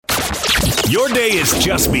Your day has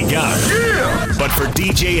just begun. But for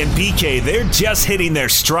DJ and PK, they're just hitting their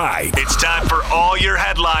stride. It's time for all your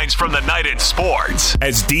headlines from the night in sports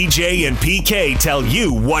as DJ and PK tell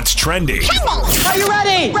you what's trending. Are you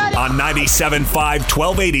ready? On 97.5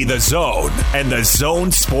 1280 The Zone and The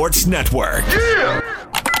Zone Sports Network.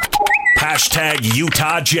 Hashtag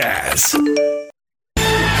Utah Jazz.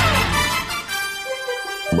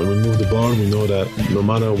 When we move the ball, we know that no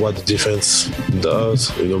matter what the defense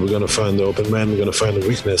does, we're going to find the open man, we're going to find the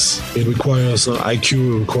weakness. It requires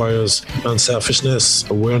IQ, it requires unselfishness,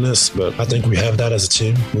 awareness, but I think we have that as a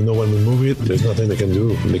team. We know when we move it, there's nothing they can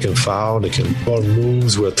do. They can foul, ball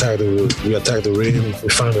moves, we attack the rim, we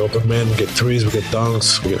find the open man, we get threes, we get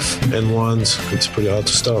dunks, we get N1s. It's pretty hard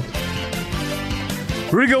to stop.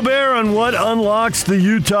 Rudy Gobert on what unlocks the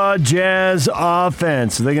Utah Jazz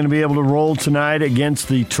offense. Are they going to be able to roll tonight against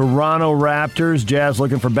the Toronto Raptors? Jazz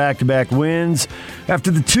looking for back-to-back wins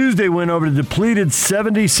after the Tuesday win over the depleted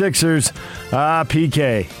 76ers.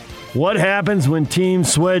 PK, what happens when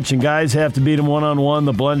teams switch and guys have to beat them one-on-one?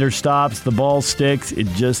 The blender stops, the ball sticks. It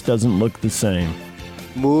just doesn't look the same.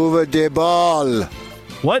 Move the ball.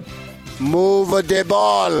 What? Move the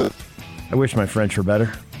ball. I wish my French were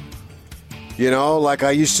better. You know, like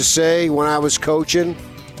I used to say when I was coaching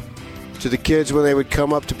to the kids when they would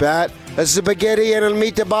come up to bat, a spaghetti and a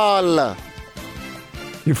meatball.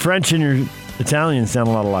 Your French and your Italian sound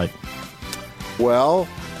a lot alike. Well,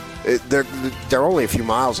 they're only a few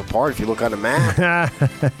miles apart if you look on the map.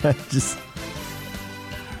 Just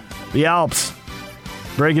the Alps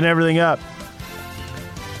breaking everything up.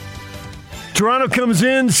 Toronto comes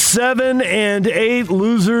in 7-8,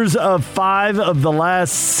 losers of 5 of the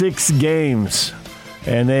last 6 games.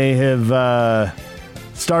 And they have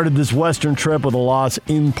started this Western trip with a loss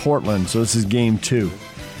in Portland. So this is game 2.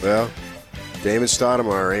 Well, Damon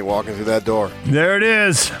Stoudemire ain't walking through that door. There it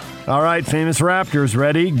is. All right, famous Raptors,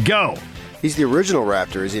 ready, go. He's the original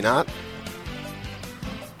Raptor, is he not?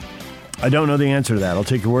 I don't know the answer to that. I'll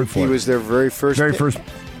take your word for it. He was their very first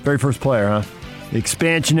player, huh? The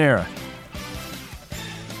expansion era.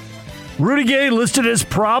 Rudy Gay listed as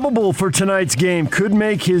probable for tonight's game. Could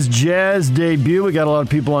make his Jazz debut. We got a lot of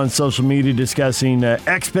people on social media discussing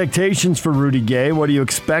expectations for Rudy Gay. What do you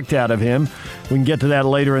expect out of him? We can get to that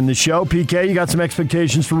later in the show. PK, you got some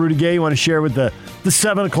expectations for Rudy Gay you want to share with the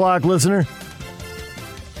 7 o'clock listener?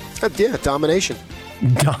 Yeah, domination.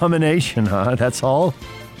 Domination, huh? That's all?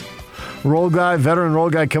 Veteran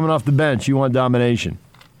role guy coming off the bench. You want domination.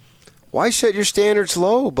 Why set your standards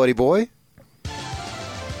low, buddy boy?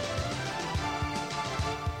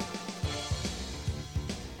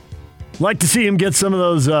 Like to see him get some of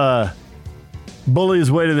those, bully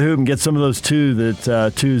his way to the hoop and get some of those twos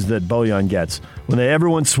that Bojan gets. When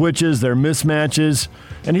everyone switches, their mismatches,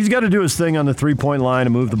 and he's got to do his thing on the three-point line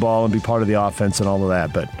and move the ball and be part of the offense and all of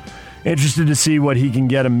that. But interested to see what he can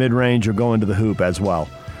get in mid-range or go into the hoop as well.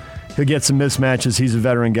 He'll get some mismatches. He's a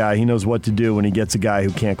veteran guy. He knows what to do when he gets a guy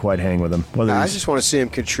who can't quite hang with him. I just want to see him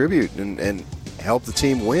contribute and help the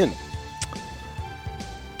team win.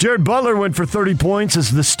 Jared Butler went for 30 points as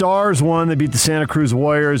the Stars won. They beat the Santa Cruz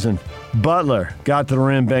Warriors, and Butler got to the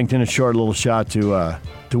rim, banked in a short little shot to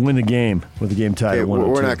win the game with the game tied at 1-2.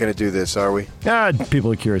 We're not going to do this, are we?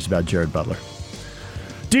 People are curious about Jared Butler.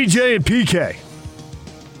 DJ and PK.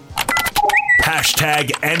 Hashtag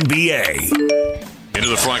NBA. Into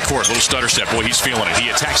the front court, little stutter step. Boy, he's feeling it. He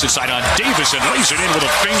attacks inside on Davis and lays it in with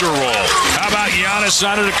a finger roll. How about Giannis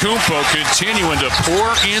Antetokounmpo continuing to pour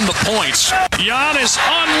in the points? Giannis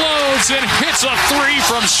unloads and hits a 3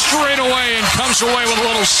 from straight away and comes away with a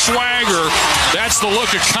little swagger. That's the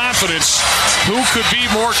look of confidence. Who could be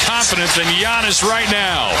more confident than Giannis right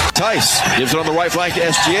now? Tice gives it on the right flank to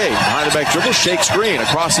SGA. Behind the back dribble, shake screen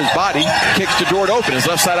across his body. Kicks to Dort open. His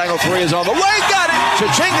left side angle 3 is on the way. Got it!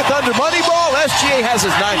 Cha-chinga Thunder money ball. SGA has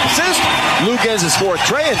his 9th assist. Luguez his 4th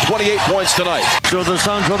tray and 28 points tonight. So the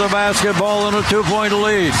Suns with a basketball and a 2-point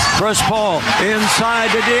lead. Chris Paul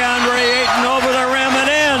inside to DeAndre Ayton over the rim and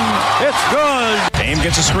in. It's good. Dame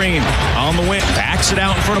gets a screen on the wing. Backs it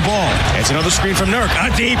out in front of ball. It's another screen from Nurk.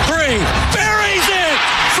 A deep 3. Buries it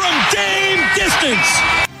from Dame distance.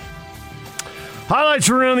 Highlights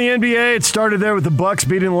from around the NBA. It started there with the Bucks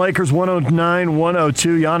beating the Lakers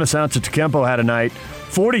 109-102. Giannis Antetokounmpo had a night.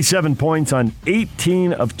 47 points on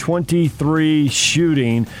 18 of 23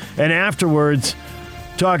 shooting. And afterwards,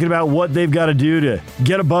 talking about what they've got to do to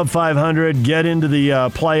get above 500, get into the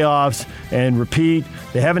playoffs, and repeat.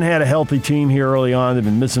 They haven't had a healthy team here early on. They've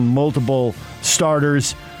been missing multiple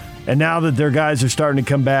starters. And now that their guys are starting to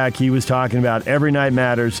come back, he was talking about every night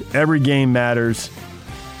matters, every game matters.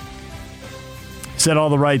 Said all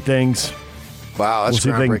the right things. Wow, that's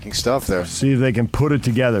groundbreaking stuff there. See if they can put it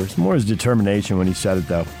together. It's more his determination when he said it,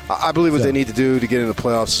 though. I believe what they need to do to get into the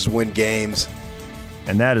playoffs is win games.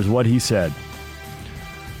 And that is what he said.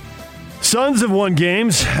 Suns have won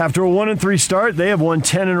games. After a 1-3 start, they have won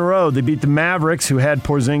 10 in a row. They beat the Mavericks, who had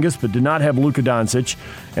Porzingis but did not have Luka Doncic.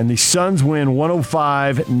 And the Suns win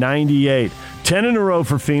 105-98. 10 in a row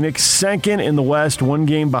for Phoenix. Second in the West, 1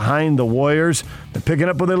 game behind the Warriors. They're picking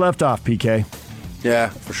up where they left off, PK. Yeah,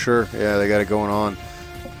 for sure. Yeah, they got it going on.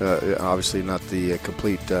 Obviously not the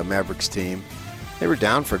complete Mavericks team. They were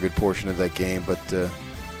down for a good portion of that game, but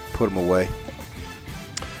put them away.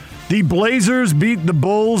 The Blazers beat the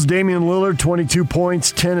Bulls. Damian Lillard, 22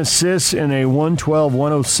 points, 10 assists in a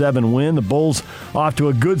 112-107 win. The Bulls off to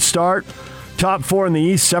a good start. Top 4 in the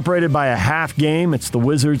East, separated by a half game. It's the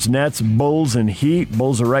Wizards, Nets, Bulls, and Heat.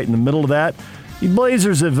 Bulls are right in the middle of that. The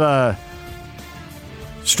Blazers have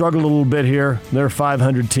struggled a little bit here. They're a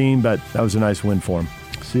 500 team, but that was a nice win for them.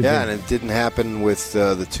 And it didn't happen with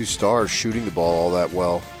the 2 stars shooting the ball all that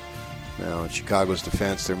well. Now, in Chicago's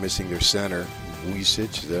defense, they're missing their center.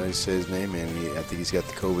 Vucevic, did I say his name? And I think he's got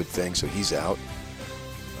the COVID thing, so he's out.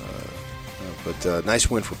 But nice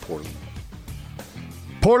win for Portland.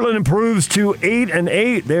 Portland improves to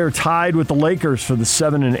 8-8. They are tied with the Lakers for the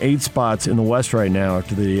 7 and 8 spots in the West right now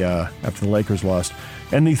after the Lakers lost.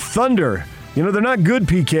 And the Thunder, they're not good,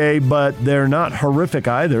 PK, but they're not horrific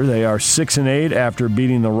either. They are 6-8 after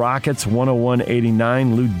beating the Rockets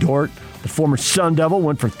 101-89. Lou Dort, the former Sun Devil,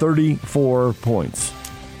 went for 34 points.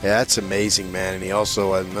 Yeah, that's amazing, man. And he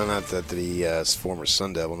also, not that he is former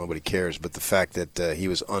Sun Devil, nobody cares, but the fact that he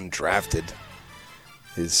was undrafted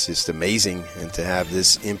is just amazing. And to have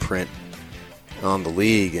this imprint on the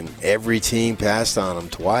league, and every team passed on him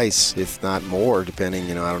twice, if not more, depending,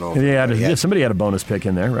 I don't know. Somebody had a bonus pick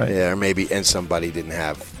in there, right? Yeah, or and somebody didn't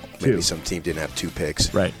have, some team didn't have 2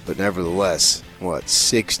 picks. Right. But nevertheless,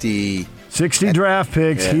 60 draft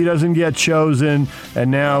picks. Yeah. He doesn't get chosen, and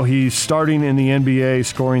now he's starting in the NBA,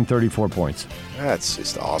 scoring 34 points. That's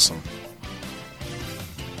just awesome.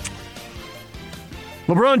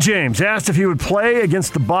 LeBron James, asked if he would play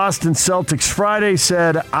against the Boston Celtics Friday,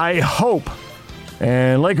 said, "I hope."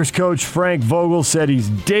 And Lakers coach Frank Vogel said he's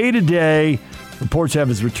day-to-day. Reports have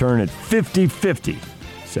his return at 50-50.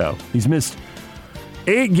 So he's missed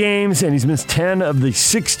 8 games, and he's missed 10 of the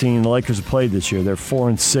 16 the Lakers have played this year. They're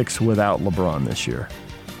 4-6 without LeBron this year.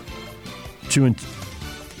 The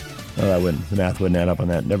math wouldn't add up on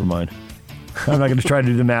that. Never mind. I'm not going to try to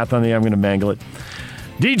do the math on I'm going to mangle it.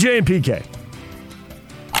 DJ and PK.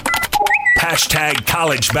 Hashtag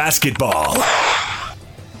college basketball.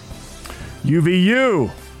 UVU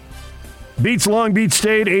beats Long Beach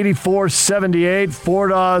State 84-78.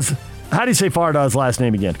 Fardaz. How do you say Fardaz's last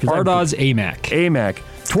name again? Fardaz Aimaq. Aimaq.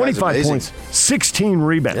 25 points, 16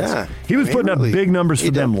 rebounds. Yeah, he was putting up big numbers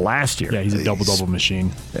for them last year. Yeah, he's a double-double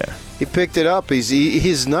machine. Yeah, he picked it up.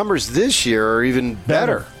 His numbers this year are even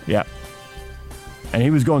better. Yeah, and he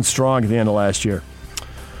was going strong at the end of last year.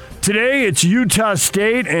 Today, it's Utah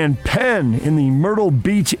State and Penn in the Myrtle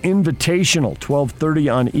Beach Invitational,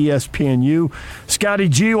 12:30 on ESPNU. Scotty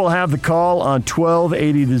G will have the call on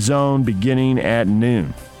 1280 The Zone beginning at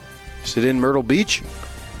noon. Is it in Myrtle Beach?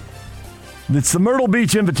 It's the Myrtle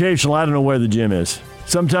Beach Invitational. I don't know where the gym is.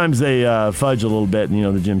 Sometimes they fudge a little bit,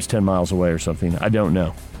 and the gym's 10 miles away or something. I don't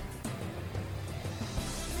know.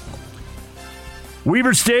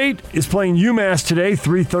 Weber State is playing UMass today,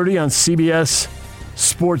 3:30 on CBS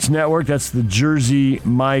Sports Network. That's the Jersey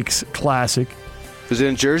Mike's Classic. Is it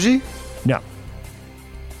in Jersey? No.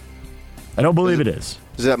 I don't believe it is.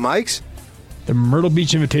 Is that Mike's? The Myrtle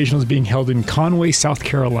Beach Invitational is being held in Conway, South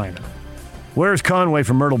Carolina. Where's Conway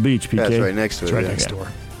from Myrtle Beach, PK? That's right next to it. It's right next door.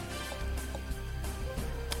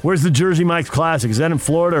 Where's the Jersey Mike's Classic? Is that in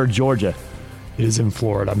Florida or Georgia? It is in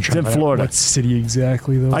Florida. It's in Florida. What city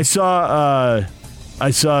exactly, though? I saw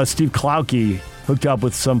Steve Klauke hooked up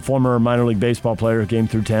with some former minor league baseball player who came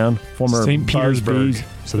through town. Former St. Petersburg. Bees.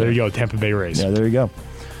 So there you go, Tampa Bay Rays. Yeah, there you go.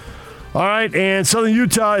 All right, and Southern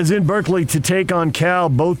Utah is in Berkeley to take on Cal.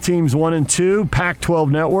 Both teams 1-2.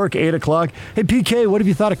 Pac-12 Network, 8 o'clock. Hey, PK, what have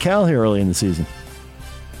you thought of Cal here early in the season?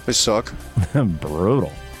 They suck.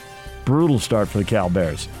 Brutal. Brutal start for the Cal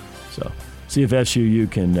Bears. So, see if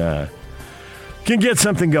SUU can get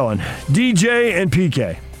something going. DJ and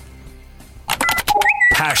PK.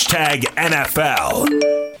 Hashtag NFL.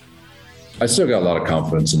 I still got a lot of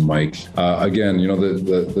confidence in Mike. Again,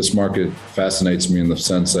 this market fascinates me in the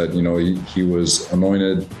sense that, he was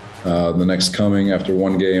anointed the next coming after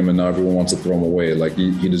one game, and now everyone wants to throw him away. Like,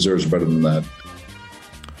 he deserves better than that.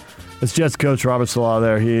 That's Jets coach Robert Saleh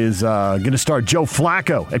there. He is going to start Joe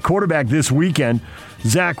Flacco at quarterback this weekend.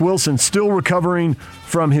 Zach Wilson still recovering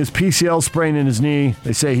from his PCL sprain in his knee.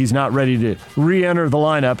 They say he's not ready to re-enter the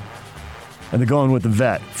lineup. And they're going with the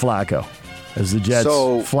vet, Flacco, as the Jets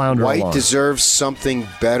flounder White along. deserves something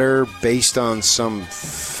better based on some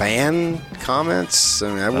fan comments? I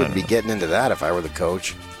mean, I wouldn't be getting into that if I were the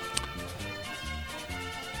coach.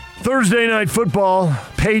 Thursday night football,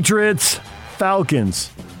 Patriots,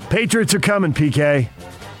 Falcons. Patriots are coming, PK.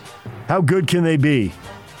 How good can they be?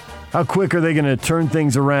 How quick are they going to turn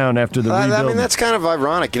things around after the rebuild? I mean, that's kind of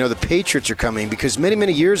ironic. You know, the Patriots are coming because many,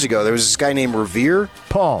 many years ago, there was this guy named Revere.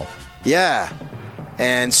 Paul. Yeah.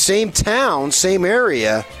 And same town, same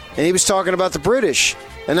area, and he was talking about the British.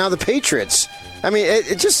 And now the Patriots. I mean,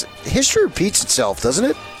 it just, history repeats itself, doesn't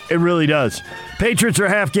it? It really does. Patriots are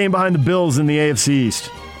half game behind the Bills in the AFC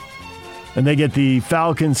East. And they get the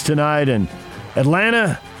Falcons tonight. And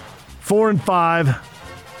Atlanta, 4-5.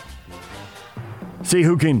 See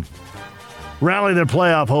who can rally their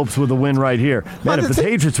playoff hopes with a win right here. Man, if the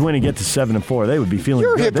Patriots win and get to 7-4, they would be feeling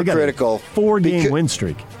You're good. hypocritical. They got a 4-game win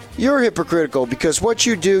streak. You're hypocritical because what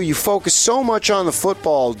you do, you focus so much on the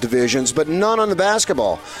football divisions, but none on the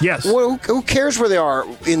basketball. Yes. Well, who cares where they are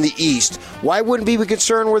in the East? Why wouldn't we be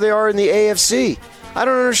concerned where they are in the AFC? I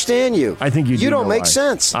don't understand you. I think you don't make why.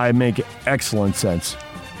 sense. I make excellent sense.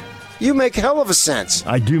 You make a hell of a sense.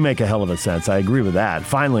 I do make a hell of a sense. I agree with that.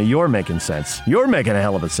 Finally, you're making sense. You're making a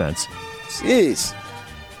hell of a sense. Jeez.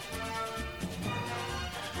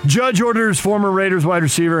 Judge orders former Raiders wide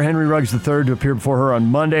receiver Henry Ruggs III to appear before her on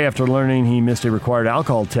Monday after learning he missed a required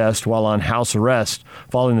alcohol test while on house arrest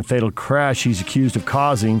following the fatal crash he's accused of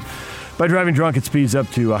causing. By driving drunk at speeds up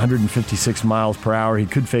to 156 miles per hour, he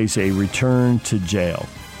could face a return to jail.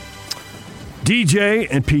 DJ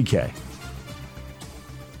and PK.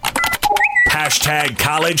 Hashtag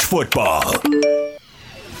college football.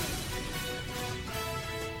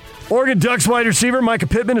 Oregon Ducks wide receiver Micah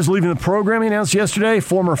Pittman is leaving the program, he announced yesterday.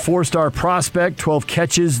 Former four-star prospect, 12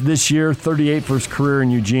 catches this year, 38 for his career in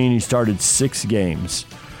Eugene. He started 6 games.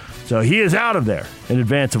 So he is out of there in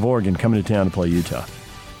advance of Oregon coming to town to play Utah.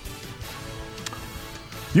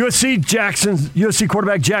 USC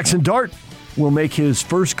quarterback Jackson Dart will make his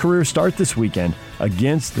first career start this weekend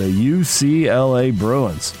against the UCLA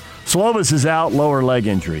Bruins. Slovis is out, lower leg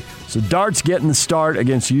injury. So Dart's getting the start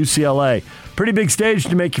against UCLA. Pretty big stage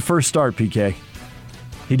to make your first start, PK.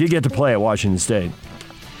 He did get to play at Washington State.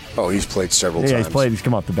 Oh, he's played several times. Yeah, he's played. He's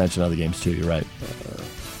come off the bench in other games too. You're right.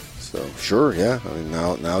 So sure, yeah. I mean,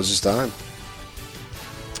 now's his time.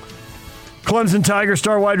 Clemson Tiger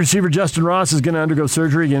star wide receiver Justin Ross is going to undergo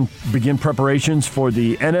surgery and begin preparations for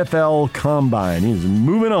the NFL Combine. He's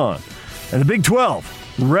moving on. And the Big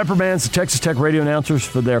 12 reprimands the Texas Tech radio announcers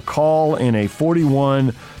for their call in a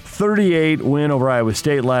 41-38 win over Iowa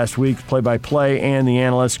State last week. Play-by-play and the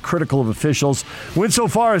analysts critical of officials went so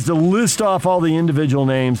far as to list off all the individual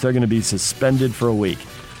names. They're going to be suspended for a week.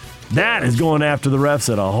 That is going after the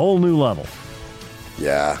refs at a whole new level.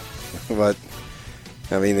 Yeah, but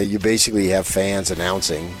I mean, you basically have fans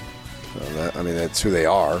announcing. I mean, that's who they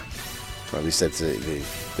are. At least that's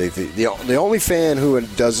the only fan who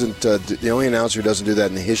doesn't. The only announcer who doesn't do that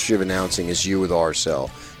in the history of announcing is you with RSL,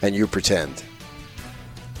 and you pretend.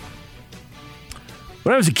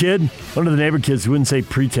 When I was a kid, one of the neighbor kids wouldn't say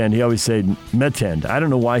pretend. He always said metend. I don't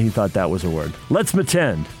know why he thought that was a word. Let's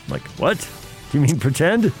metend. Like, what? Do you mean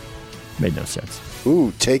pretend? Made no sense.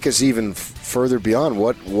 Ooh, take us even further beyond.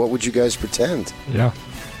 What would you guys pretend? Yeah.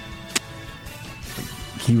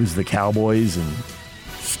 He was the Cowboys and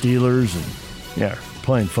Steelers and, yeah,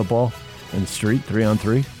 playing football in the street,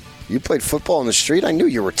 3-on-3. You played football in the street? I knew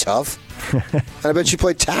you were tough. I bet you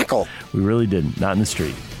played tackle. We really didn't. Not in the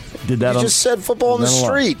street. Did that? You just said football in the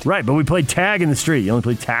street. Right, but we played tag in the street. You only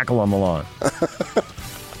played tackle on the lawn.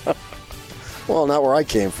 Well, not where I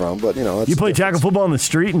came from, but, you know. That's you played tackle football in the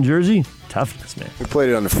street in Jersey? Toughness, man. We played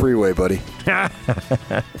it on the freeway, buddy.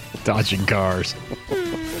 Dodging cars.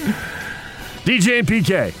 DJ and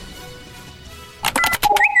PK.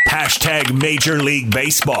 Hashtag Major League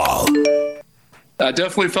Baseball. I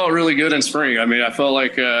definitely felt really good in spring. I mean, I felt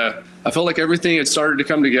like everything had started to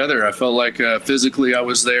come together. I felt like physically I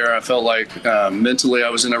was there. I felt like mentally I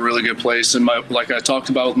was in a really good place. And like I talked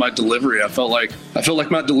about with my delivery, I felt like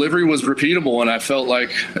my delivery was repeatable, and I felt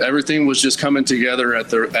like everything was just coming together at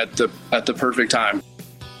the perfect time.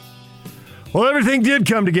 Well, everything did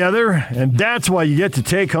come together, and that's why you get to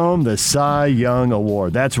take home the Cy Young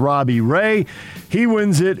Award. That's Robbie Ray. He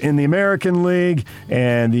wins it in the American League,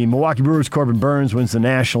 and the Milwaukee Brewers' Corbin Burns wins the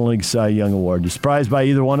National League Cy Young Award. You surprised by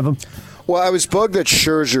either one of them? Well, I was bugged that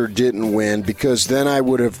Scherzer didn't win because then I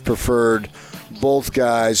would have preferred both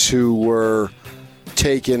guys who were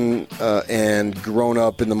taken and grown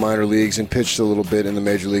up in the minor leagues and pitched a little bit in the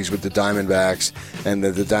major leagues with the Diamondbacks, and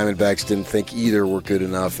that the Diamondbacks didn't think either were good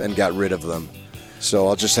enough and got rid of them. So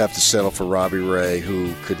I'll just have to settle for Robbie Ray,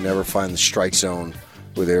 who could never find the strike zone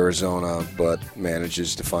with Arizona, but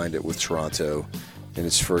manages to find it with Toronto in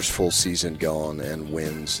his first full season gone and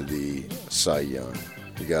wins the Cy Young.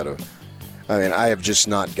 I have just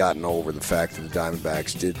not gotten over the fact that the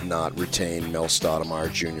Diamondbacks did not retain Mel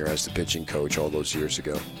Stoudemire Jr. as the pitching coach all those years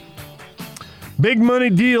ago. Big money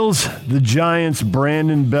deals. The Giants'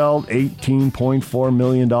 Brandon Belt, $18.4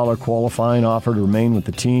 million qualifying offer to remain with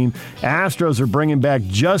the team. Astros are bringing back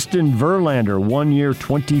Justin Verlander, 1 year,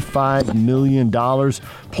 $25 million.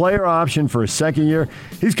 Player option for a second year.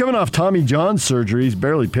 He's coming off Tommy John surgery. He's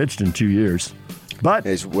barely pitched in 2 years. But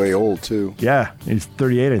he's way old, too. Yeah, he's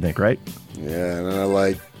 38, I think, right? Yeah, and I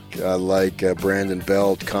like Brandon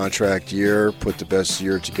Belt, contract year, put the best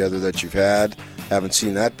year together that you've had. Haven't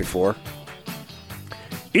seen that before.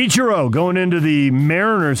 Ichiro going into the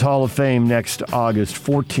Mariners Hall of Fame next August.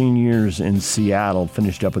 14 years in Seattle.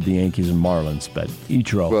 Finished up with the Yankees and Marlins. But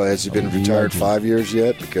Ichiro. Well, has he been retired 5 years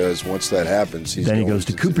yet? Because once that happens, then he goes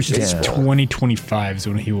to Cooperstown. 2025 is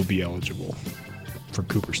when he will be eligible for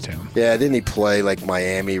Cooperstown. Yeah, didn't he play like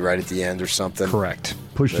Miami right at the end or something? Correct.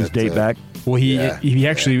 Pushed his date back. Well, he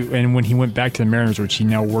actually, and when he went back to the Mariners, which he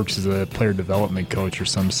now works as a player development coach or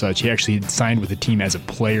some such, he actually signed with the team as a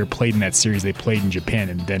player, played in that series they played in Japan,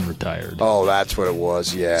 and then retired. Oh, that's what it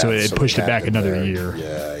was, yeah. So it pushed it back another year.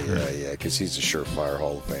 Yeah, because he's a surefire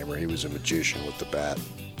Hall of Famer. He was a magician with the bat.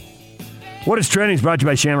 What is Trending is brought to you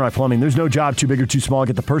by Shamrock Plumbing. There's no job too big or too small.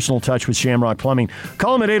 Get the personal touch with Shamrock Plumbing.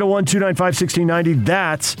 Call them at 801-295-1690.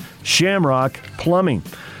 That's Shamrock Plumbing.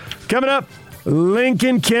 Coming up,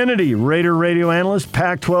 Lincoln Kennedy, Raider radio analyst,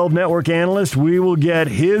 Pac-12 network analyst. We will get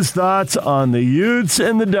his thoughts on the Utes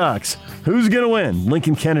and the Ducks. Who's going to win?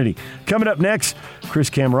 Lincoln Kennedy. Coming up next,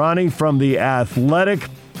 Chris Camerani from The Athletic.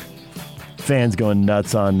 Fans going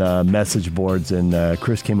nuts on message boards, and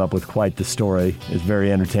Chris came up with quite the story. It's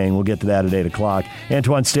very entertaining. We'll get to that at 8 o'clock.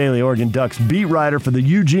 Antoine Staley, Oregon Ducks beat writer for the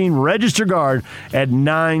Eugene Register Guard at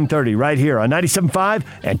 9:30 right here on 97.5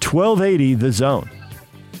 and 1280 The Zone.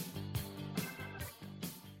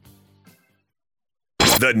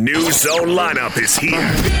 The new Zone lineup is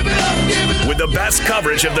here. With the best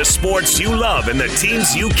coverage of the sports you love and the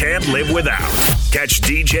teams you can't live without. Catch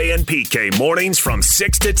DJ and PK mornings from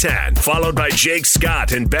 6 to 10, followed by Jake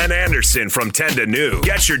Scott and Ben Anderson from 10 to noon.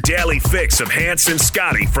 Get your daily fix of Hans and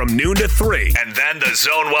Scotty from noon to 3. And then the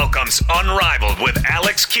Zone welcomes Unrivaled with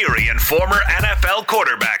Alex Curie and former NFL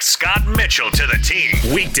quarterback Scott Mitchell to the team.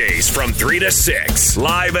 Weekdays from 3 to 6,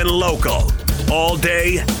 live and local. All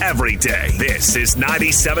day, every day. This is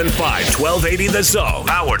 97.5 1280 The Zone,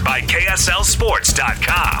 powered by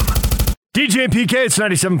KSLSports.com. DJ and PK, it's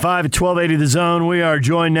 97.5 at 1280 The Zone. We are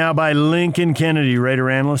joined now by Lincoln Kennedy, Raider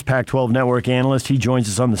analyst, Pac-12 network analyst. He joins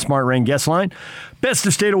us on the Smart Rain guest line. Best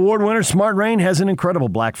of State Award winner, Smart Rain has an incredible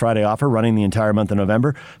Black Friday offer running the entire month of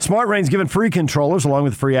November. Smart Rain's giving free controllers along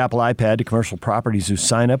with a free Apple iPad to commercial properties who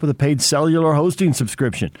sign up with a paid cellular hosting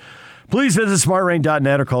subscription. Please visit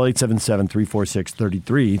smartrain.net or call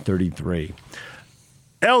 877-346-3333.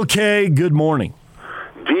 LK, good morning.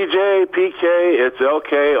 DJ, PK, it's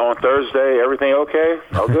LK on Thursday. Everything okay?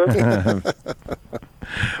 All good?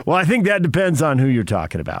 Well, I think that depends on who you're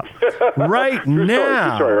talking about. Right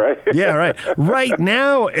now. Right? Yeah, right. Right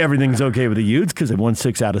now, everything's okay with the Utes because they won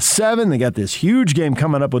 6 out of 7. They got this huge game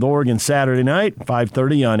coming up with Oregon Saturday night,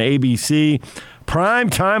 5:30 on ABC. Prime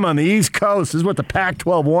time on the East Coast. This is what the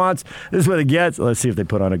Pac-12 wants. This is what it gets. Let's see if they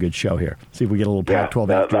put on a good show here. See if we get a little Pac-12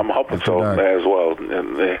 after. I'm hoping so as well.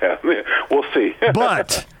 And we'll see.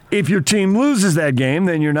 But if your team loses that game,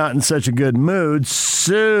 then you're not in such a good mood.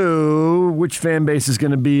 So which fan base is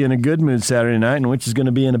going to be in a good mood Saturday night and which is going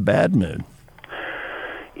to be in a bad mood?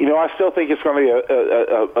 You know, I still think it's going to be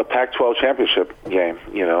a Pac-12 championship game.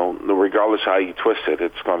 You know, regardless how you twist it,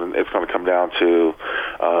 it's going to come down to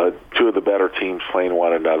two of the better teams playing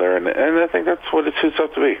one another, and I think that's what it suits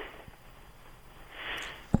up to be.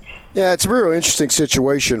 Yeah, it's a real interesting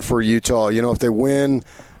situation for Utah. You know, if they win,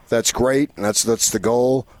 that's great, and that's the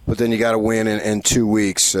goal. But then you got to win in 2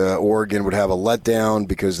 weeks. Oregon would have a letdown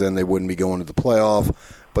because then they wouldn't be going to the playoff.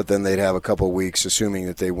 But then they'd have a couple of weeks, assuming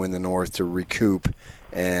that they win the North, to recoup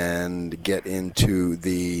and get into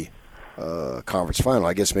the conference final.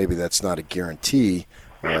 I guess maybe that's not a guarantee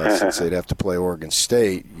since they'd have to play Oregon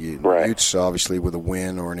State. Utes, obviously, with a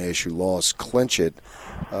win or an ASU loss, clinch it.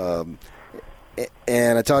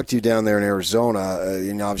 And I talked to you down there in Arizona,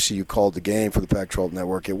 and obviously you called the game for the Pac-12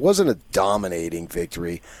 Network. It wasn't a dominating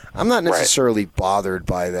victory. I'm not necessarily bothered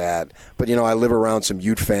by that, but, I live around some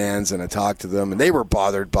Ute fans, and I talked to them, and they were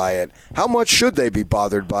bothered by it. How much should they be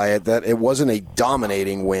bothered by it that it wasn't a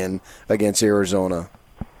dominating win against Arizona?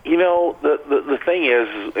 The thing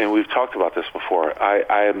is, and we've talked about this before,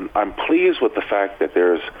 I'm pleased with the fact that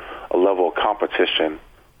there's a level of competition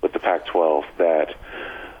with the Pac-12 that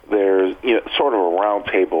there's sort of a round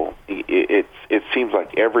table. It seems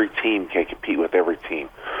like every team can compete with every team.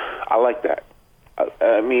 I like that.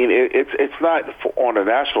 I mean, it's not on a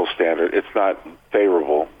national standard. It's not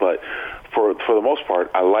favorable, but for the most part,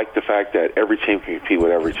 I like the fact that every team can compete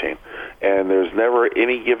with every team, and there's never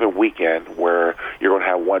any given weekend where you're going to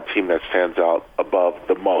have one team that stands out above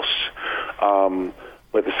the most.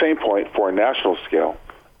 But at the same point, for a national scale,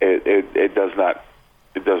 it does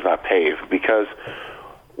not pave, because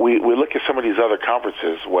we look at some of these other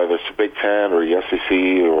conferences, whether it's the Big Ten or the SEC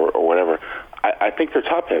or whatever. I think they're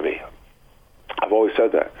top heavy. I've always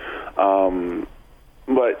said that.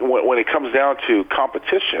 But when it comes down to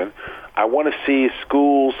competition, I want to see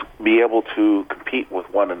schools be able to compete with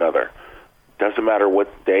one another. Doesn't matter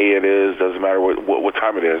what day it is. Doesn't matter what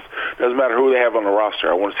time it is. Doesn't matter who they have on the roster.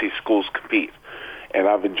 I want to see schools compete, and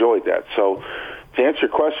I've enjoyed that. So, to answer your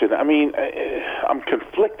question, I mean, I'm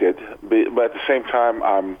conflicted, but at the same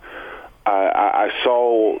time, I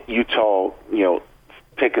saw Utah,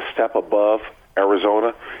 take a step above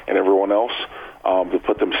Arizona and everyone else, to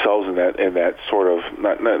put themselves in that sort of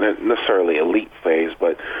not necessarily elite phase,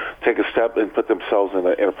 but take a step and put themselves in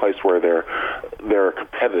a place where they're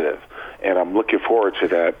competitive, and I'm looking forward to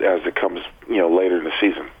that as it comes later in the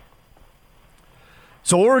season.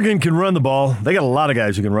 So Oregon can run the ball. They got a lot of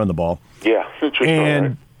guys who can run the ball. Yeah,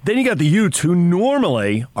 and then you got the Utes, who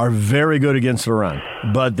normally are very good against the run,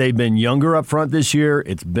 but they've been younger up front this year.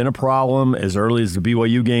 It's been a problem as early as the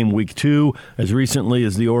BYU game week 2, as recently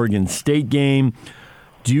as the Oregon State game.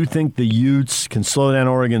 Do you think the Utes can slow down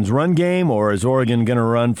Oregon's run game, or is Oregon going to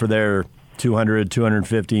run for their 200,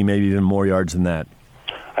 250, maybe even more yards than that?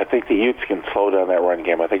 I think the Utes can slow down that run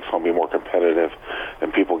game. I think it's going to be more competitive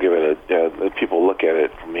than people people look at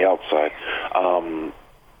it from the outside.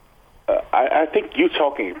 I think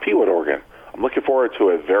Utah can compete with Oregon. I'm looking forward to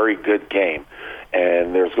a very good game,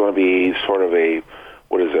 and there's going to be sort of a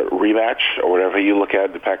rematch or whatever you look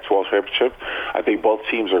at the Pac-12 championship. I think both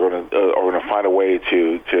teams are going to find a way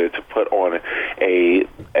to put on a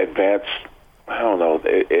advanced,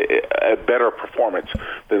 a better performance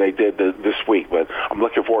than they did this week. But I'm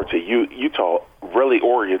looking forward to Utah, really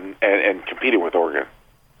Oregon, and competing with Oregon.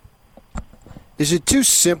 Is it too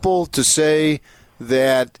simple to say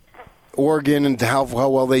that Oregon and how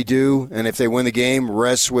well they do, and if they win the game,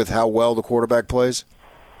 rests with how well the quarterback plays?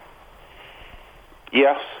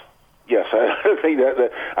 Yes. I think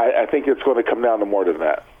I think it's going to come down to more than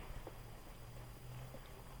that.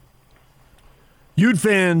 Ute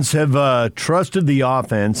fans have trusted the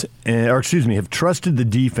offense, have trusted the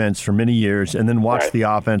defense for many years, and then watched the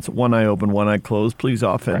offense, one eye open, one eye closed. Please,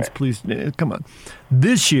 offense, please, come on.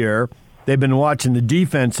 This year, they've been watching the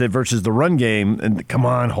defense versus the run game, and come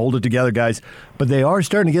on, hold it together, guys. But they are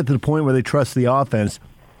starting to get to the point where they trust the offense.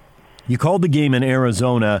 You called the game in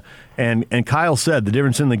Arizona, and Kyle said the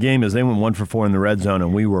difference in the game is they went 1 for 4 in the red zone,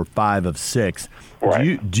 and we were 5 of 6.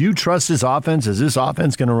 Right. Do you trust this offense? Is this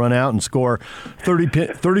offense going to run out and score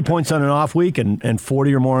 30 points on an off week and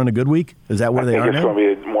 40 or more on a good week? Is that where they are now? I think it's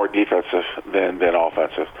going to be more defensive than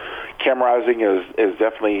offensive. Cam Rising is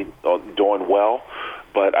definitely doing well,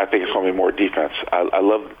 but I think it's going to be more defense. I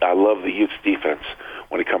love the Utes defense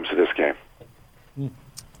when it comes to this game.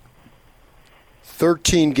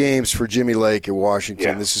 13 games for Jimmy Lake at Washington.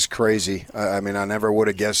 Yeah. This is crazy. I mean, I never would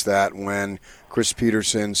have guessed that when Chris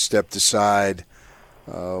Peterson stepped aside.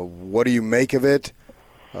 What do you make of it?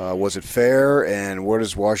 Was it fair? And what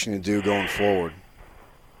does Washington do going forward?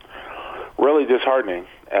 Really disheartening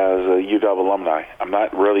as a UW alumni. I'm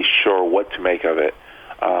not really sure what to make of it.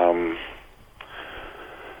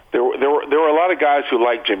 There were a lot of guys who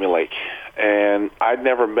liked Jimmy Lake, and I'd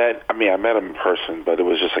never met. I mean, I met him in person, but it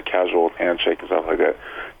was just a casual handshake and stuff like that.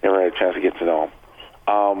 Never had a chance to get to know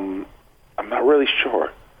him. I'm not really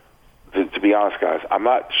sure, to be honest, guys. I'm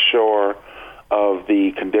not sure of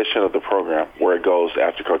the condition of the program where it goes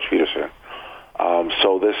after Coach Peterson.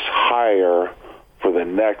 So this hire for the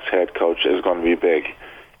next head coach is going to be big.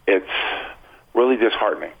 It's really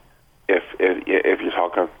disheartening if you're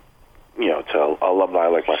talking, to alumni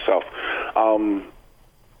like myself.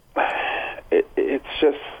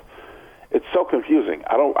 It's so confusing.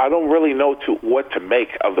 I don't really know what to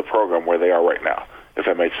make of the program where they are right now, if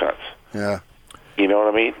that makes sense. Yeah. know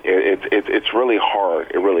what I mean? It's really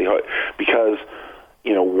hard. It really hard because,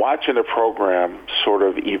 watching the program sort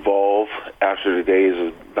of evolve after the days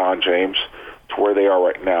of Don James to where they are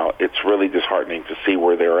right now, it's really disheartening to see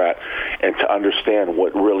where they're at and to understand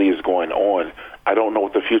what really is going on. I don't know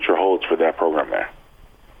what the future holds for that program there.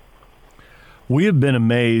 We have been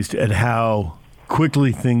amazed at how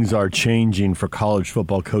quickly things are changing for college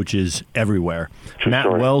football coaches everywhere.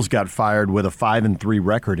 Matt Wells got fired with a 5-3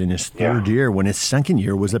 record in his third year when his second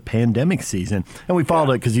year was a pandemic season. And we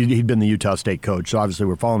followed it because he'd been the Utah State coach, so obviously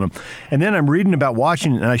we're following him. And then I'm reading about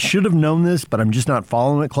Washington, and I should have known this, but I'm just not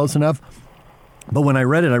following it close enough. But when I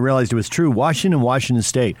read it, I realized it was true. Washington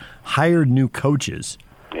State hired new coaches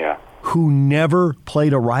who never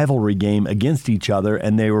played a rivalry game against each other,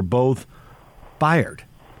 and they were both fired.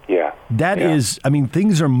 That is,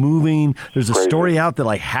 things are moving. There's a story out that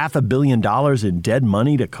like $500 million in dead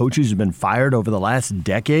money to coaches who've been fired over the last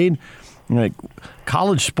decade.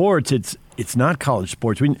 College sports, it's not college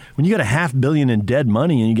sports. When you got $500 million in dead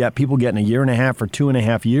money and you got people getting 1.5 or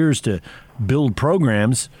 2.5 years to build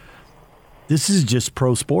programs, this is just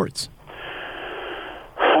pro sports.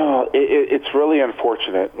 It's really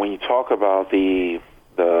unfortunate when you talk about the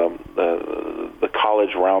college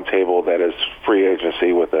roundtable that is free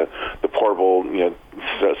agency with the portable,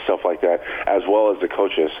 stuff like that, as well as the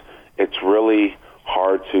coaches. It's really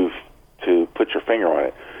hard to put your finger on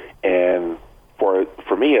it. And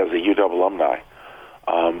for me as a UW alumni,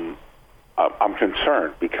 I'm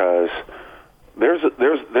concerned because there's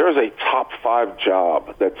a top 5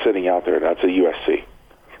 job that's sitting out there. That's a USC.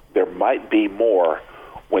 There might be more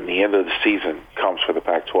when the end of the season comes for the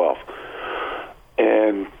Pac-12.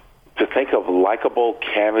 And to think of likable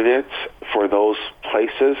candidates for those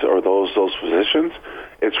places or those positions,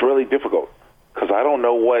 it's really difficult because I don't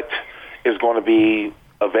know what is going to be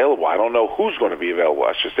available. I don't know who's going to be available.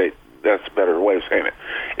 I should say that's a better way of saying it.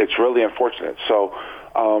 It's really unfortunate. So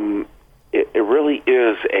it really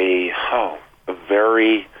is a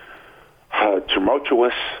very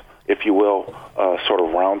tumultuous, if you will, sort of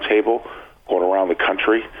roundtable going around the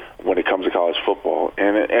country when it comes to college football.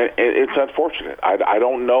 And it's unfortunate. I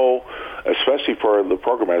don't know, especially for the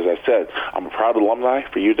program, as I said, I'm a proud alumni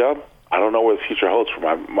for UW. I don't know what the future holds for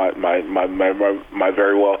my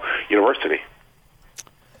very well university.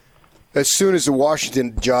 As soon as the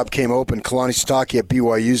Washington job came open, Kalani Sitake at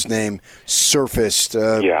BYU's name surfaced.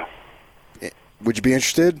 Would you be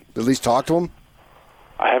interested? At least talk to him?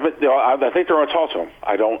 I haven't. I think they're going to talk to him.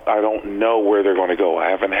 I don't know where they're going to go.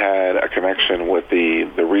 I haven't had a connection with the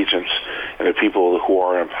regents and the people who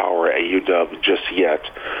are in power at UW just yet.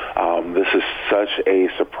 This is such a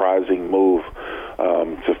surprising move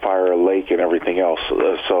to fire Lake and everything else.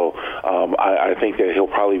 So I think that he'll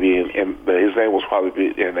probably be his name will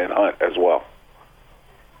probably be in Hunt as well.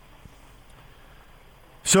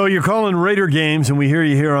 So you're calling Raider games, and we hear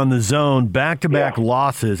you here on the Zone, back-to-back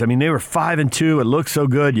losses. I mean, they were 5-2. It looks so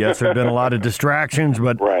good. Yes, there have been a lot of distractions,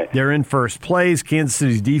 but they're in first place. Kansas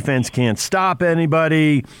City's defense can't stop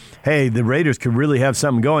anybody. Hey, the Raiders could really have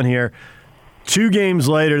something going here. 2 games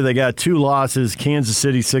later, they got 2 losses. Kansas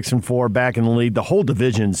City 6-4, back in the lead. The whole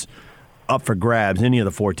division's up for grabs. Any of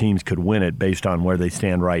the 4 teams could win it based on where they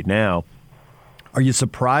stand right now. Are you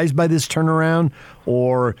surprised by this turnaround,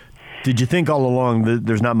 or did you think all along that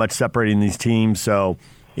there's not much separating these teams, so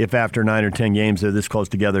if after 9 or 10 games they're this close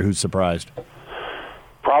together, who's surprised?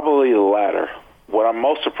 Probably the latter. What I'm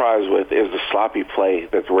most surprised with is the sloppy play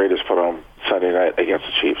that the Raiders put on Sunday night against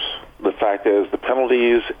the Chiefs. The fact is the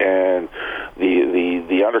penalties and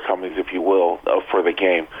the undercomings, if you will, for the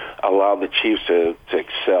game allowed the Chiefs to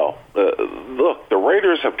excel. Look, the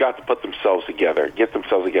Raiders have got to put themselves together, get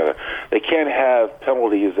themselves together. They can't have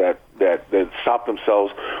penalties that stop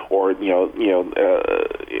themselves or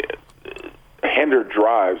hinder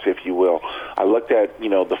drives, if you will. I looked at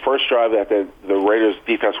the first drive that the Raiders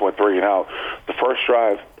defense went 3 and out. The first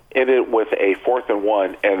drive ended with a 4th and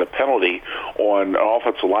 1 and a penalty on an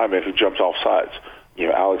offensive lineman who jumps off sides.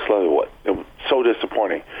 Alex Leatherwood. It was so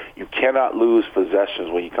disappointing. You cannot lose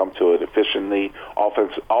possessions when you come to an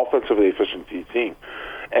offensively efficient team,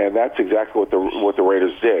 and that's exactly what the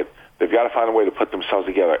Raiders did. They've got to find a way to put themselves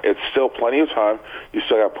together. It's still plenty of time. You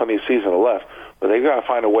still got plenty of season left, but they've got to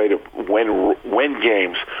find a way to win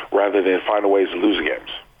games rather than find a way to lose games.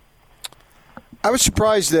 I was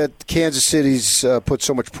surprised that Kansas City's put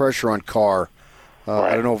so much pressure on Carr.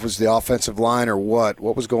 I don't know if it was the offensive line or what.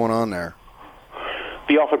 What was going on there?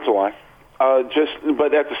 The offensive line.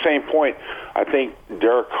 But at the same point, I think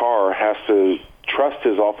Derek Carr has to trust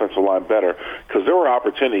his offensive line better because there were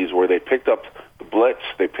opportunities where they picked up the blitz,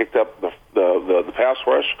 they picked up the pass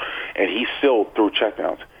rush, and he still threw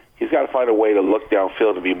checkdowns. he's got to find a way to look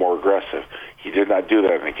downfield and be more aggressive. He did not do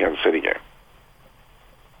that in the Kansas City game.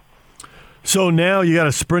 So now you got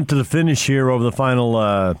to sprint to the finish here over the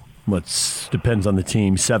final, depends on the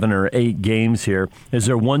team, 7 or 8 games here. Is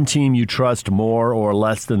there one team you trust more or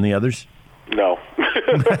less than the others? No.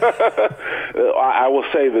 I will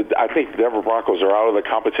say that I think the Denver Broncos are out of the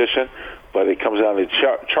competition, but it comes down to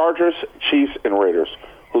Chargers, Chiefs, and Raiders.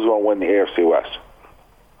 Who's going to win the AFC West?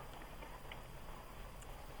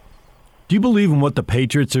 Do you believe in what the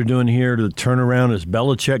Patriots are doing here to turn around? Is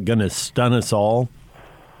Belichick going to stun us all?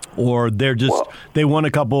 Or they're just, they won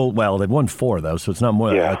a couple, well, they've won 4, though, so it's not more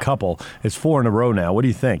than a couple. It's 4 in a row now. What do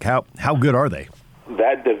you think? How good are they?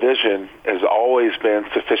 That division has always been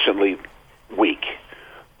sufficiently weak.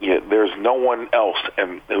 There's no one else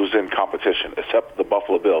who's in competition except the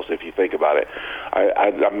Buffalo Bills, if you think about it.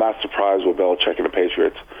 I'm not surprised with Belichick and the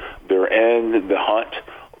Patriots. They're in the hunt,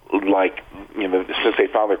 since they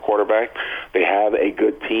found their quarterback. They have a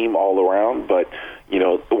good team all around, but,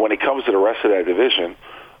 when it comes to the rest of that division,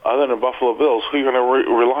 other than the Buffalo Bills, who are you going to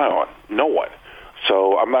rely on? No one.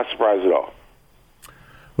 So I'm not surprised at all.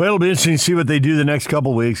 Well, it'll be interesting to see what they do the next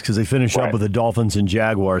couple weeks because they finish up with the Dolphins and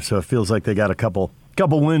Jaguars, so it feels like they got a couple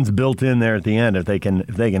wins built in there at the end. If they can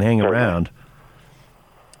hang around,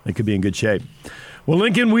 they could be in good shape. Well,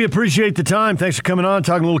 Lincoln, we appreciate the time. Thanks for coming on,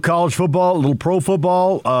 talking a little college football, a little pro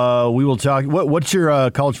football. We will talk. What's your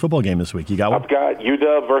college football game this week? You got one? I've got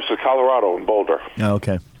UW versus Colorado in Boulder. Oh,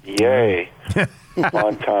 okay. Yay.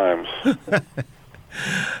 Fun times.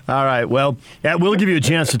 All right. Well, we'll give you a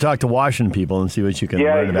chance to talk to Washington people and see what you can learn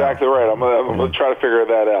about. Yeah, exactly right. I'm going to try to figure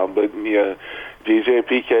that out. But, DJ,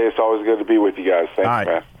 PK, it's always good to be with you guys. Thanks, all right.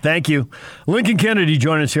 man. Thank you. Lincoln Kennedy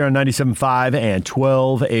joining us here on 97.5 and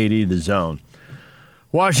 1280 The Zone.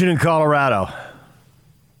 Washington, Colorado.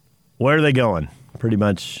 Where are they going? Pretty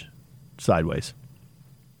much sideways.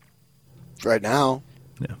 Right now.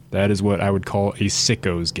 Yeah, that is what I would call a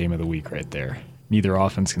sickos game of the week right there. Neither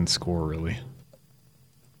offense can score, really.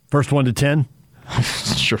 First 1 to 10?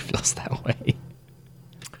 Sure feels that way.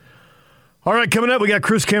 All right, coming up, we got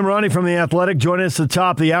Chris Camerani from The Athletic joining us at the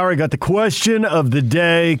top of the hour. Got the question of the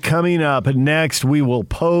day coming up. Next, we will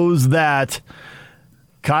pose that.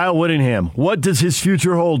 Kyle Whittingham, what does his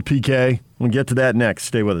future hold, PK? We'll get to that next.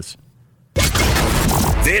 Stay with us.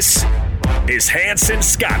 This is Hanson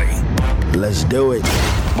Scotty. Let's do it.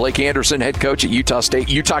 Blake Anderson, head coach at Utah State.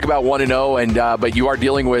 You talk about 1-0, but you are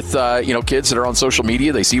dealing with kids that are on social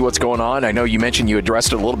media. They see what's going on. I know you mentioned you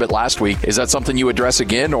addressed it a little bit last week. Is that something you address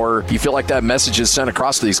again, or you feel like that message is sent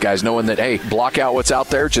across to these guys, knowing that, hey, block out what's out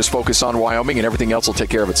there, just focus on Wyoming, and everything else will take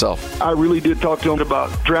care of itself? I really did talk to them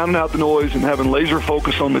about drowning out the noise and having laser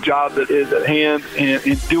focus on the job that is at hand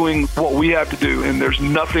and doing what we have to do. And there's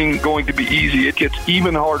nothing going to be easy. It gets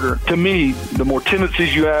even harder. To me, the more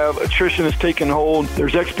tendencies you have, attrition is taking hold.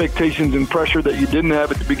 There's expectations and pressure that you didn't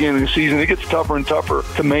have at the beginning of the season. It gets tougher and tougher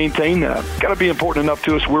to maintain that. It's got to be important enough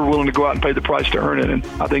to us we're willing to go out and pay the price to earn it, and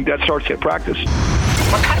I think that starts at practice.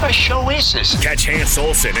 What kind of a show is this? Catch Hans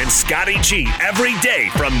Olsen and Scotty G every day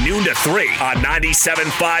from noon to 3 on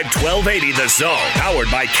 97.5 1280 The Zone,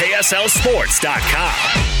 powered by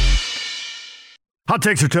KSLSports.com. Hot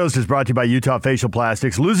Takes or Toast is brought to you by Utah Facial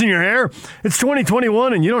Plastics. Losing your hair? It's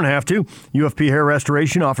 2021 and you don't have to. UFP Hair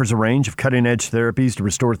Restoration offers a range of cutting-edge therapies to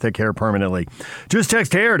restore thick hair permanently. Just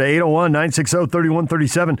text HAIR to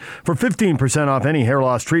 801-960-3137 for 15% off any hair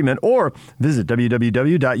loss treatment or visit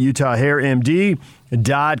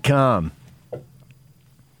www.utahhairmd.com.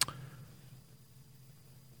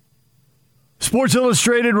 Sports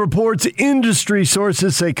Illustrated reports industry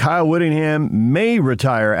sources say Kyle Whittingham may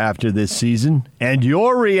retire after this season, and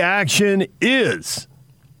your reaction is...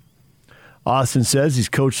 Austin says he's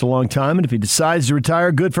coached a long time, and if he decides to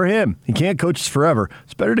retire, good for him. He can't coach us forever.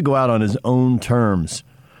 It's better to go out on his own terms.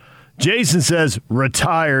 Jason says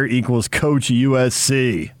retire equals coach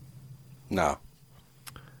USC. No.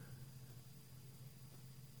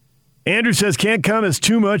 Andrew says can't come as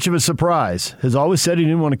too much of a surprise. Has always said he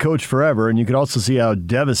didn't want to coach forever, and you could also see how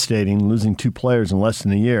devastating losing 2 players in less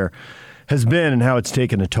than a year has been and how it's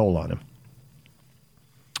taken a toll on him.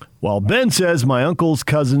 While Ben says my uncle's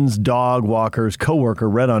cousin's dog walker's coworker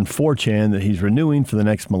read on 4chan that he's renewing for the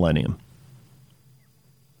next millennium.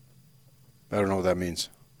 I don't know what that means.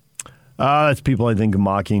 That's people, I think,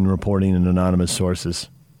 mocking, reporting, and anonymous sources.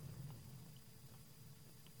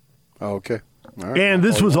 Oh, okay. Right. And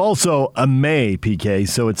this was also a May, PK,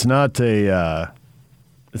 so it's not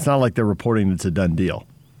it's not like they're reporting it's a done deal.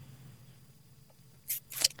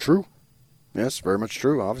 True. Yes, very much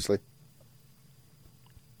true, obviously.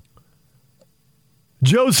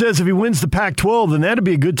 Joe says if he wins the Pac-12, then that'd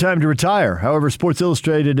be a good time to retire. However, Sports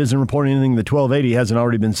Illustrated isn't reporting anything the 1280 hasn't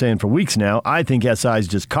already been saying for weeks now. I think SI is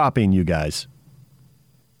just copying you guys.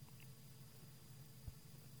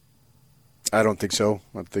 I don't think so.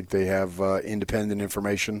 I think they have independent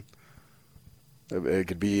information. It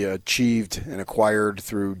could be achieved and acquired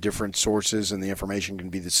through different sources, and the information can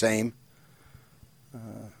be the same. I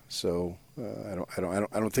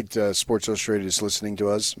don't think Sports Illustrated is listening to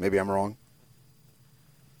us. Maybe I'm wrong.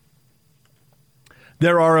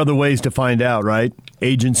 There are other ways to find out, right?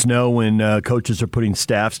 Agents know when coaches are putting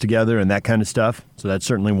staffs together and that kind of stuff. So that's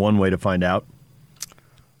certainly one way to find out.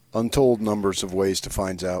 Untold numbers of ways to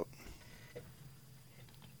find out.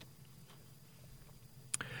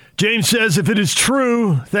 James says, if it is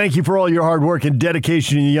true, thank you for all your hard work and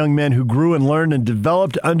dedication to the young men who grew and learned and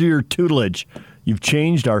developed under your tutelage. You've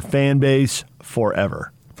changed our fan base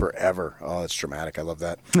forever. Forever. Oh, that's dramatic. I love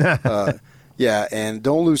that. Yeah, and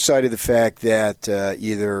don't lose sight of the fact that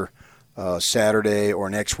either Saturday or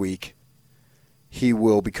next week, he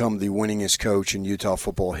will become the winningest coach in Utah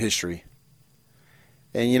football history.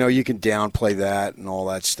 And, you can downplay that and all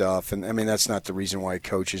that stuff. And, I mean, that's not the reason why he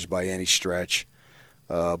coaches by any stretch.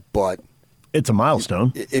 But it's a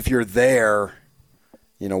milestone. If you're there,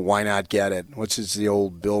 why not get it? What's the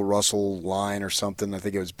old Bill Russell line or something? I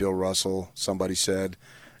think it was Bill Russell. Somebody said,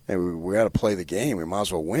 hey, we got to play the game. We might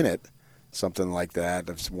as well win it. Something like that.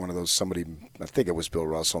 That's one of those, I think it was Bill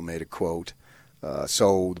Russell made a quote.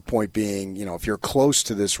 So the point being, if you're close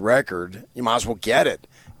to this record, you might as well get it.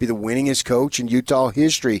 Be the winningest coach in Utah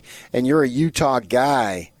history. And you're a Utah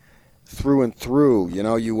guy through and through.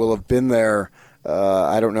 You will have been there.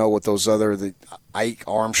 I don't know what those the Ike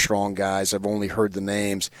Armstrong guys, I've only heard the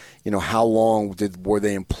names. How long were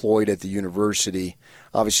they employed at the university?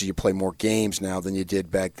 Obviously, you play more games now than you did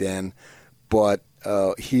back then. But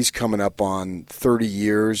he's coming up on 30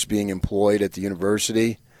 years being employed at the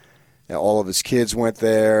university. All of his kids went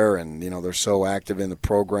there, and they're so active in the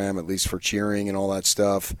program, at least for cheering and all that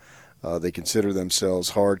stuff. They consider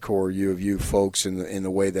themselves hardcore U of U folks in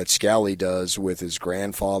the way that Scally does with his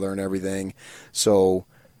grandfather and everything. So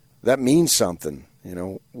that means something.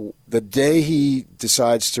 The day he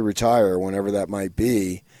decides to retire, whenever that might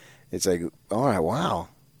be, it's like, all right, wow.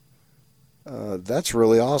 That's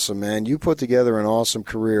really awesome, man. You put together an awesome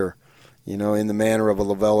career, in the manner of a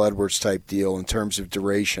Lavelle Edwards type deal in terms of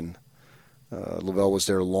duration. Lavelle was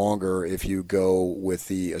there longer if you go with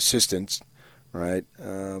the assistants, right?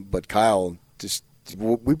 But Kyle,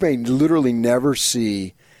 we may literally never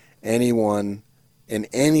see anyone in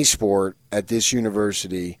any sport at this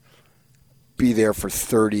university be there for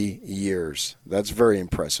 30 years. That's very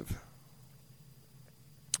impressive.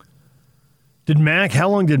 How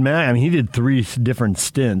long did Mac? I mean, he did 3 different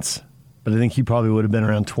stints, but I think he probably would have been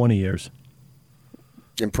around 20 years.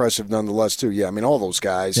 Impressive nonetheless, too. Yeah, I mean, all those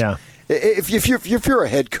guys. Yeah. If you're a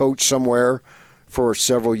head coach somewhere for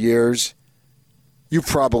several years, you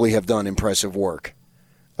probably have done impressive work,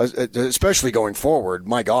 especially going forward.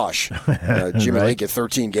 My gosh. Jimmy right. Lake at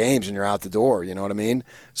 13 games and you're out the door, you know what I mean?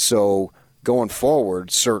 So going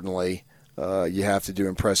forward, certainly, you have to do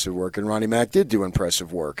impressive work, and Ronnie Mack did do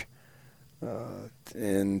impressive work.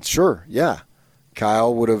 And sure, yeah,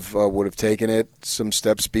 Kyle would have taken it some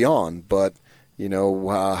steps beyond. But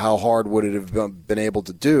how hard would it have been able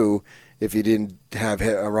to do if you didn't have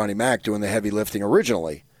Ronnie Mack doing the heavy lifting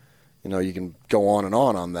originally? You can go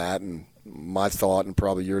on that. And my thought, and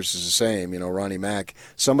probably yours is the same. Ronnie Mack,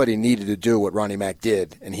 somebody needed to do what Ronnie Mack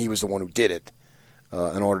did, and he was the one who did it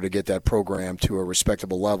in order to get that program to a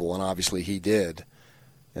respectable level, and obviously he did.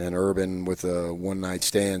 And Urban with a one-night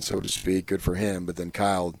stand, so to speak, good for him. But then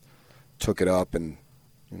Kyle took it up, and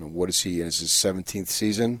what is he in? Is his 17th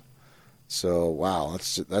season? So wow,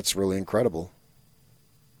 that's really incredible.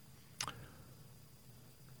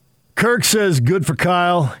 Kirk says good for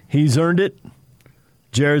Kyle. He's earned it.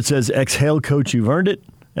 Jared says exhale, coach, you've earned it.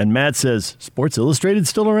 And Matt says Sports Illustrated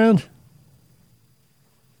still around.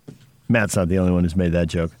 Matt's not the only one who's made that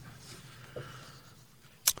joke.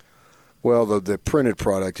 Well, the printed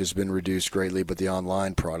product has been reduced greatly, but the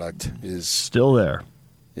online product is still there.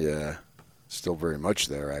 Yeah, still very much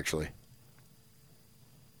there, actually.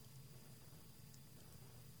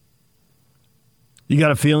 You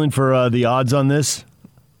got a feeling for the odds on this,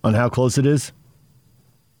 on how close it is?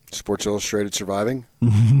 Sports Illustrated surviving?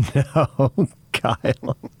 No,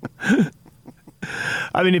 Kyle.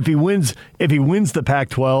 I mean, if he wins the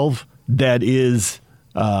Pac-12, that is,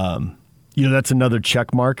 that's another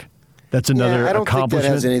check mark. That's another accomplishment. I don't think that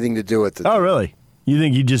has anything to do with it. Oh, really? You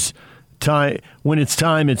think you just when it's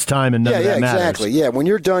time, and none of that matters? Yeah, exactly. Yeah, when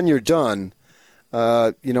you're done, you're done.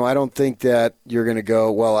 I don't think that you're going to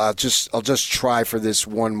go, well, I'll just try for this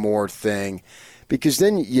one more thing, because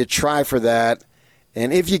then you try for that,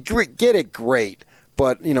 and if you get it, great.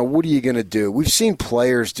 But, what are you going to do? We've seen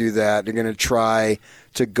players do that. They're going to try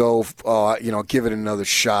to go, give it another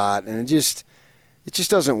shot, and it just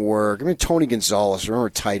doesn't work. I mean, Tony Gonzalez, remember,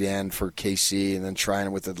 tight end for KC, and then trying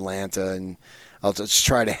it with Atlanta, and I'll just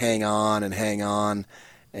try to hang on.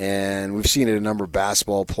 And we've seen it a number of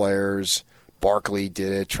basketball players. Barkley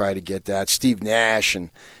did it, tried to get that. Steve Nash, and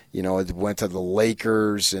it went to the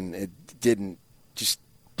Lakers, and it didn't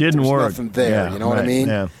work. Nothing there. Yeah, you know what I mean?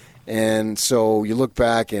 Yeah. And so you look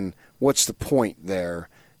back, and what's the point there?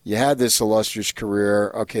 You had this illustrious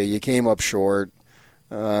career. Okay, you came up short.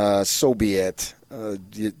 So be it.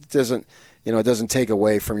 It doesn't take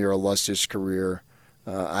away from your illustrious career.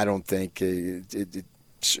 I don't think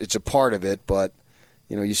it's a part of it, but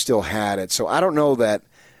you still had it. So I don't know that.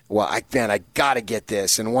 Well, I got to get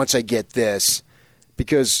this, and once I get this,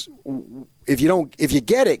 because if you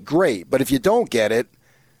get it, great. But if you don't get it,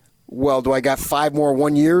 well, do I got 5 more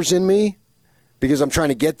 1 years in me because I'm trying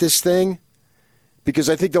to get this thing? Because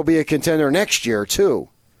I think there'll be a contender next year too.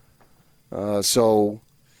 So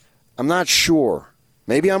I'm not sure.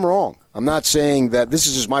 Maybe I'm wrong. I'm not saying that. This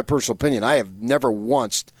is just my personal opinion. I have never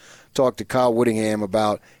once talked to Kyle Whittingham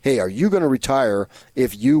about, hey, are you going to retire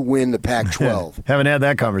if you win the Pac-12? Haven't had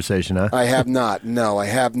that conversation, huh? I have not. No, I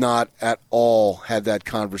have not at all had that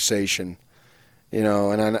conversation.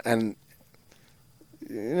 And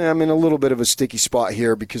I'm in a little bit of a sticky spot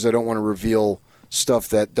here because I don't want to reveal stuff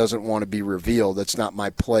that doesn't want to be revealed. That's not my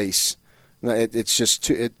place. It's just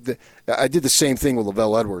I did the same thing with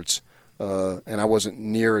Lavelle Edwards, and I wasn't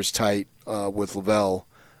near as tight with Lavelle.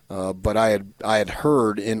 But I had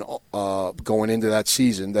heard in going into that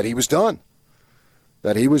season that he was done.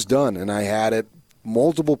 And I had it.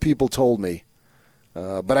 Multiple people told me,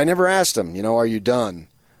 but I never asked him. Are you done?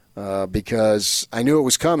 Because I knew it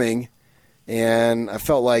was coming, and I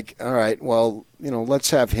felt like, all right, well, let's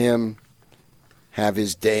have him have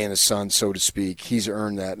his day in the sun, so to speak. He's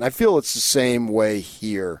earned that, and I feel it's the same way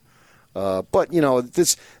here. But,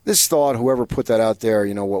 this thought, whoever put that out there,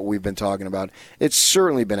 what we've been talking about, it's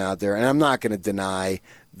certainly been out there. And I'm not going to deny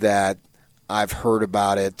that I've heard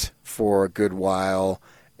about it for a good while,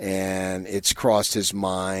 and it's crossed his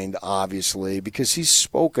mind, obviously, because he's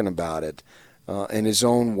spoken about it in his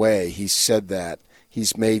own way. He's said that.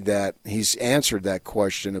 He's answered that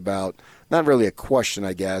question about, not really a question,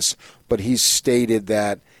 I guess, but he's stated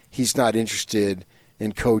that he's not interested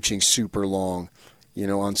in coaching super long.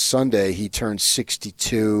 On Sunday he turned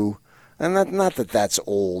 62, and not that that's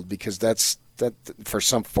old, because that for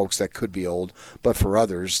some folks that could be old, but for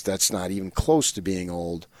others that's not even close to being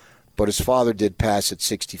old. But his father did pass at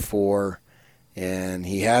 64, and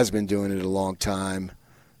he has been doing it a long time,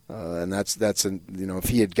 and that's if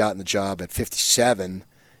he had gotten the job at 57,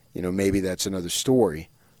 maybe that's another story,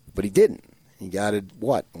 but he didn't. He got it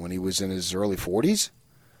when he was in his early 40s,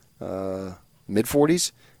 mid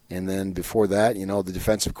 40s. And then before that, the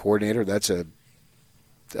defensive coordinator, that's a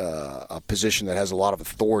position that has a lot of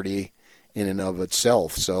authority in and of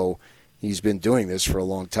itself. So he's been doing this for a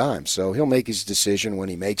long time. So he'll make his decision when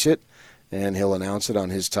he makes it, and he'll announce it on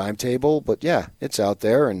his timetable. But, yeah, it's out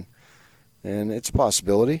there, and it's a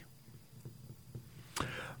possibility.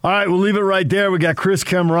 All right, we'll leave it right there. We got Chris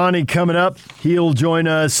Kamrani coming up. He'll join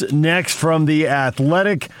us next from The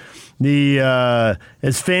Athletic.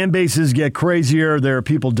 As fan bases get crazier, there are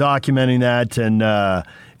people documenting that, and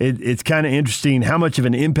it's kind of interesting how much of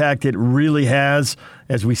an impact it really has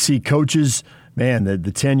as we see coaches. Man,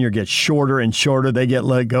 the tenure gets shorter and shorter. They get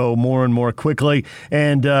let go more and more quickly.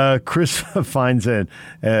 And Chris finds a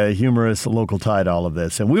humorous local tie to all of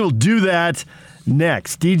this. And we will do that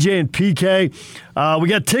next. DJ and PK, we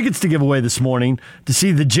got tickets to give away this morning to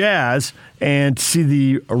see the Jazz and to see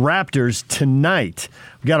the Raptors tonight.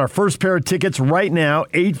 We got our first pair of tickets right now,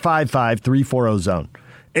 855-340-ZONE.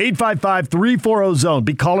 855-340-ZONE.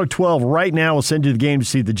 Be caller 12 right now. We'll send you the game to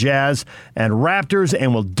see the Jazz and Raptors,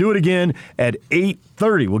 and we'll do it again at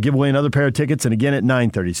 8:30. We'll give away another pair of tickets, and again at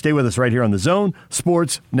 9:30. Stay with us right here on the Zone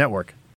Sports Network.